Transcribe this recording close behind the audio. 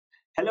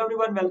Hello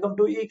everyone, welcome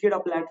to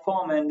Ekeeda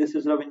platform, and this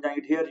is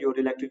Ravindra here, your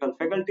electrical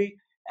faculty.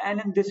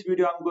 And in this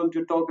video, I'm going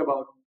to talk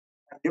about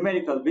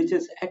numerical, which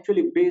is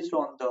actually based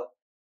on the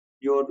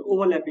your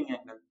overlapping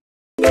angle.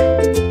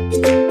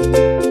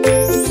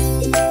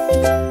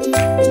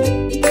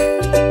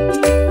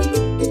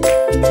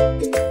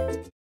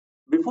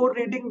 Before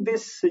reading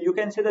this, you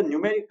can say the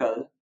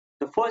numerical.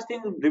 The first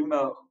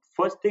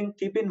thing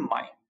keep in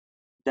mind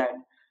that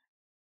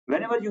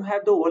whenever you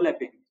have the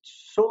overlapping,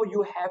 so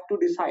you have to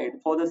decide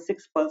for the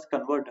 6 pulse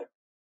converter.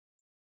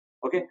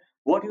 Okay,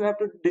 what you have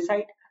to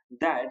decide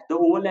that the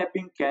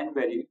overlapping can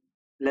vary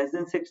less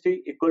than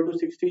 60, equal to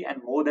 60,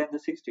 and more than the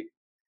 60.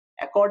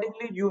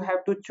 Accordingly, you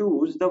have to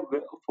choose the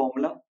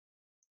formula,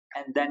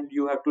 and then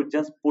you have to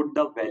just put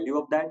the value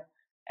of that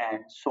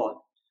and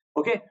solve.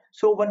 Okay,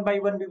 so one by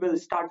one we will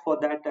start for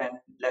that, and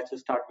let's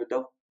start with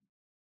the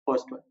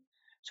first one.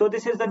 So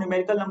this is the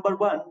numerical number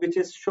one, which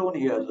is shown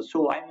here.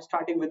 So I'm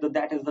starting with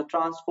that is the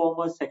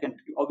transformer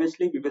secondary.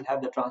 Obviously, we will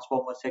have the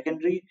transformer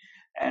secondary,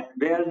 and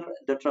where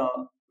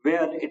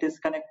it is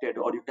connected,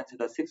 or you can say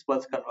the 6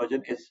 pulse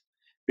conversion is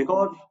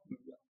because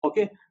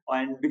okay,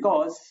 and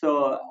because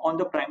on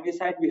the primary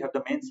side we have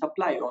the main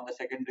supply, on the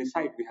secondary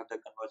side we have the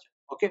conversion.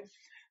 Okay,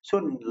 so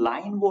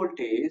line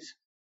voltage,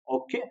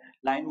 okay,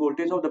 line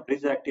voltage of the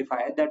bridge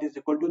rectifier, that is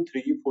equal to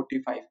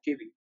 345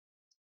 kV.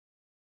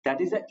 That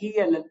is a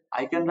ELL.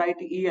 I can write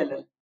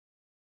ELL,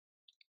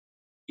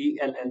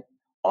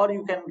 or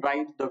you can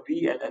write the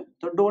VLL.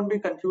 So don't be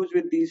confused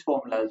with these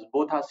formulas.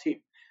 Both are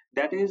same.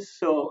 That is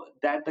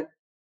that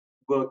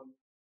the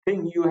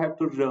thing you have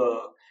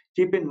to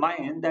keep in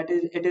mind, that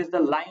is it is the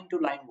line to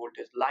line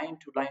voltage, line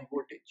to line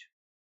voltage,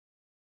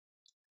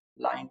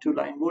 line to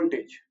line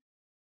voltage.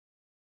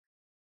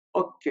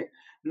 Okay.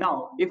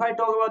 Now, if I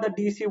talk about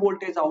the DC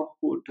voltage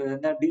output,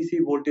 the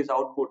DC voltage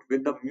output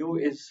with the mu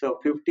is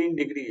 15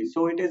 degrees.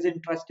 So it is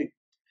interesting,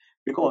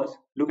 because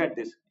look at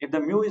this, if the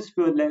mu is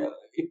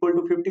equal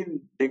to 15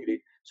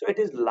 degree, so it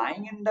is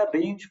lying in the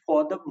range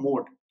for the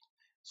mode.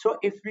 So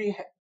if we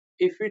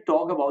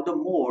talk about the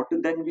mode,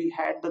 then we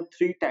had the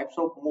three types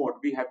of mode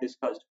we have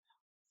discussed: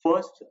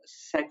 first,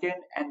 second,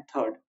 and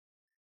third.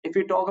 If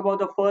we talk about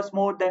the first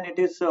mode, then it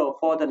is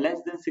for the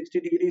less than 60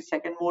 degrees.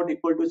 Second mode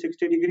equal to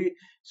 60 degree,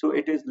 so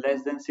it is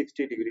less than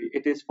 60 degree.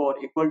 It is for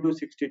equal to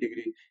 60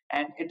 degree,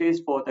 and it is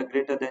for the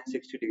greater than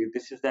 60 degree.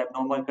 This is the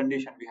abnormal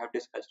condition we have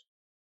discussed.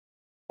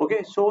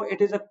 Okay, so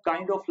it is a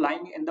kind of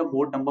lying in the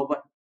mode number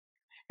one.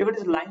 If it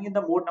is lying in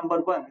the mode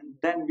number one,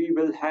 then we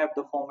will have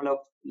the formula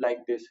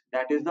like this.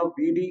 That is the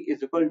VD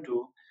is equal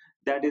to,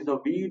 that is the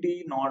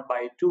VD naught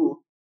by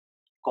 2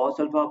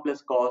 cos alpha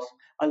plus cos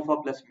alpha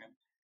plus mu.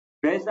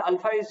 Whereas the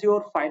alpha is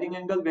your firing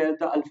angle, where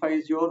the alpha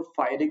is your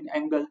firing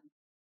angle,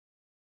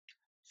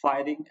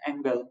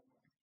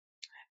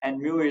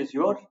 and mu is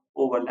your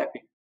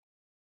overlapping.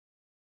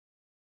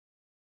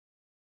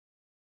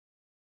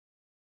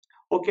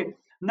 Okay,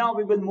 now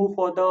we will move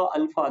for the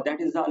alpha.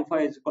 That is the alpha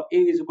is equal, A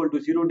is equal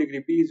to 0 degree,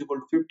 B is equal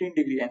to 15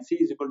 degree, and C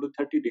is equal to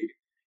 30 degree.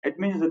 It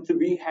means that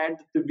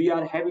we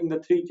are having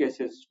the three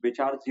cases, which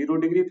are 0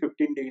 degree,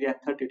 15 degree, and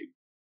 30 degree.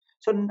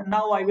 So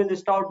now I will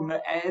start,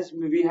 as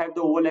we have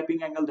the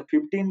overlapping angle, the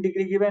 15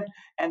 degree given,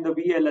 and the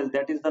VLL,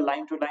 that is the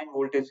line to line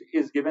voltage,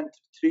 is given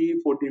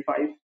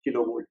 345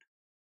 kilovolt.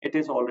 It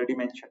is already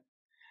mentioned.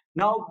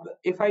 Now,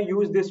 if I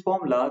use this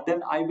formula,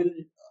 then I will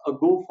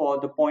go for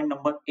the point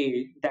number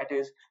A, that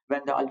is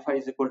when the alpha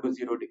is equal to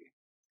 0 degree.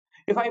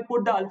 If I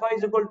put the alpha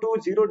is equal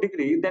to 0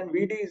 degree, then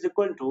VD is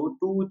equal to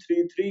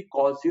 233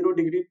 cos 0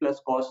 degree plus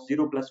cos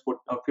 0 plus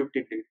 15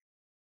 degree.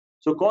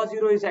 So cos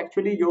 0 is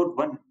actually your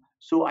 1.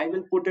 So I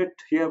will put it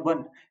here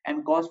 1,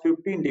 and cos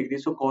 15 degree.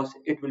 So cos,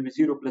 it will be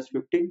 0 plus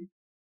 15.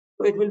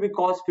 So it will be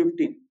cos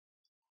 15.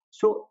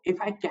 So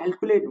if I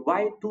calculate,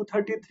 why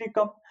 233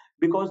 come?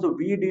 Because the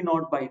VD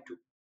naught by 2.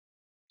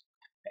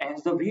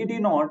 As the VD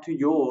naught,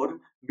 your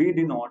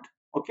VD naught.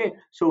 Okay,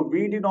 so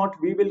VD naught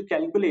we will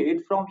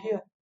calculate from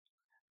here.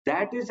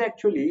 That is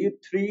actually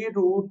 3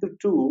 root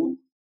 2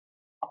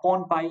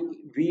 upon pi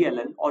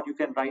VLL, or you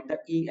can write the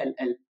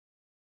ELL.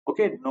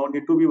 Okay, no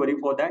need to be worried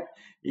for that.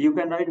 You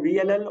can write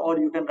VLL or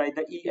you can write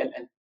the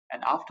ELL.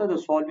 And after the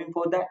solving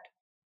for that,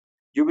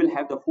 you will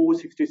have the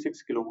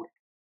 466 kilovolt.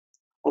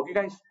 Okay,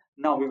 guys,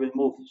 now we will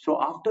move.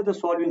 So after the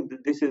solving,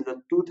 this is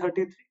the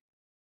 233.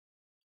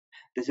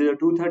 This is a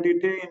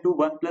 233 into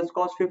 1 plus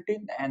cos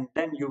 15, and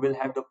then you will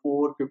have the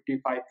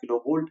 455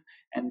 kilovolt,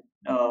 and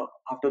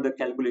after the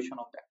calculation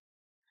of that.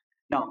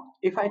 Now,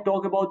 if I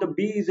talk about the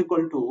B is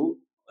equal to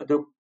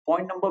the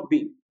point number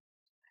B,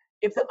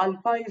 if the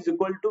alpha is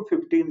equal to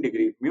 15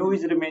 degree, mu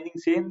is remaining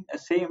same,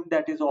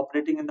 that is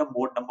operating in the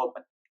mode number 1.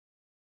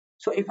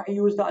 So if I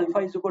use the alpha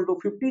is equal to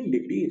 15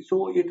 degree,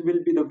 so it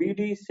will be the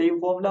VD, same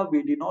formula,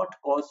 VD naught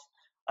cos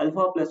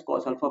alpha plus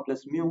cos alpha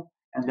plus mu,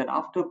 and then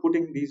after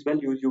putting these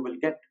values, you will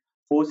get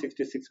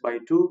 466 by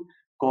 2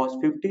 cos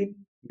 15,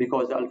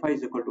 because the alpha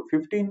is equal to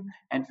 15,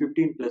 and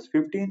 15 plus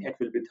 15, it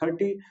will be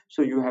 30.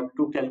 So you have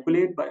to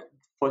calculate by,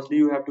 firstly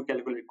you have to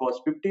calculate cos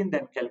 15,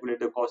 then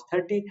calculate the cos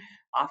 30.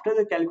 After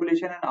the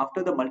calculation and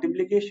after the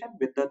multiplication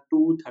with the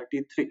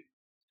 233,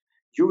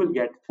 you will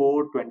get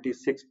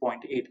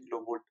 426.8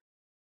 kilovolt.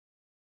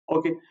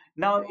 Okay,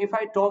 now if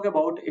I talk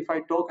about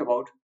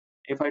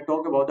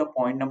the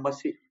point number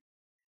C,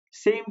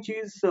 same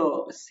cheese,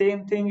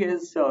 same thing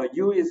is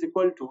u is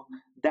equal to,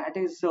 that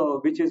is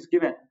which is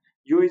given,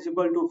 u is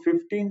equal to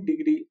 15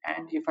 degree,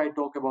 and if I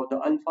talk about the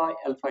alpha,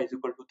 alpha is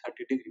equal to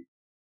 30 degree.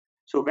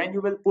 So when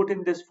you will put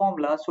in this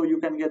formula, so you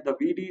can get the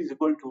Vd is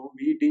equal to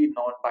Vd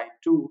naught by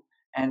 2,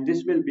 and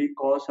this will be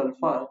cos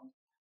alpha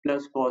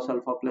plus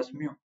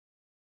mu,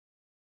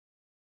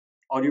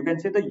 or you can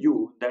say the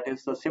u, that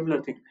is a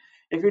similar thing.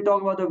 If we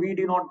talk about the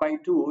Vd naught by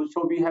 2,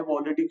 so we have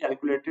already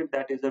calculated,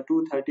 that is the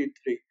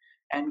 233,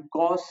 and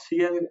cos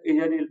here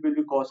it will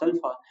be cos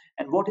alpha.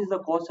 And what is the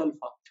cos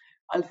alpha?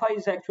 Alpha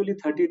is actually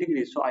 30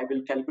 degrees, so I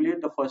will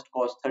calculate the first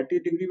cos 30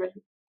 degree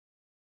value,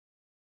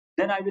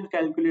 then I will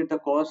calculate the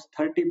cos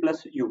 30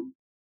 plus u.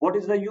 What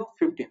is the u?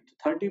 15.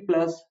 30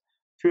 plus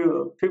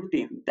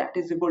 15, that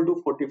is equal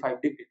to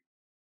 45 degree.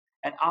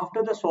 And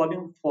after the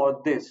solving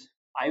for this,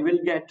 I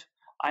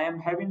am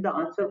having the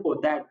answer for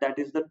that, that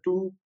is the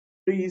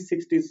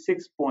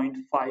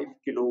 366.5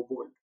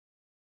 kilovolt.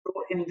 So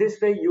in this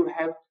way, you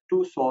have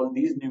to solve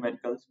these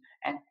numericals,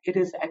 and it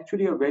is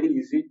actually a very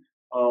easy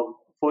uh,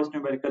 first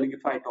numerical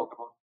if I talk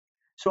about.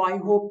 So I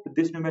hope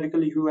this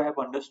numerical you have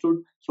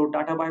understood. So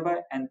tata bye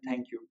bye and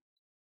thank you.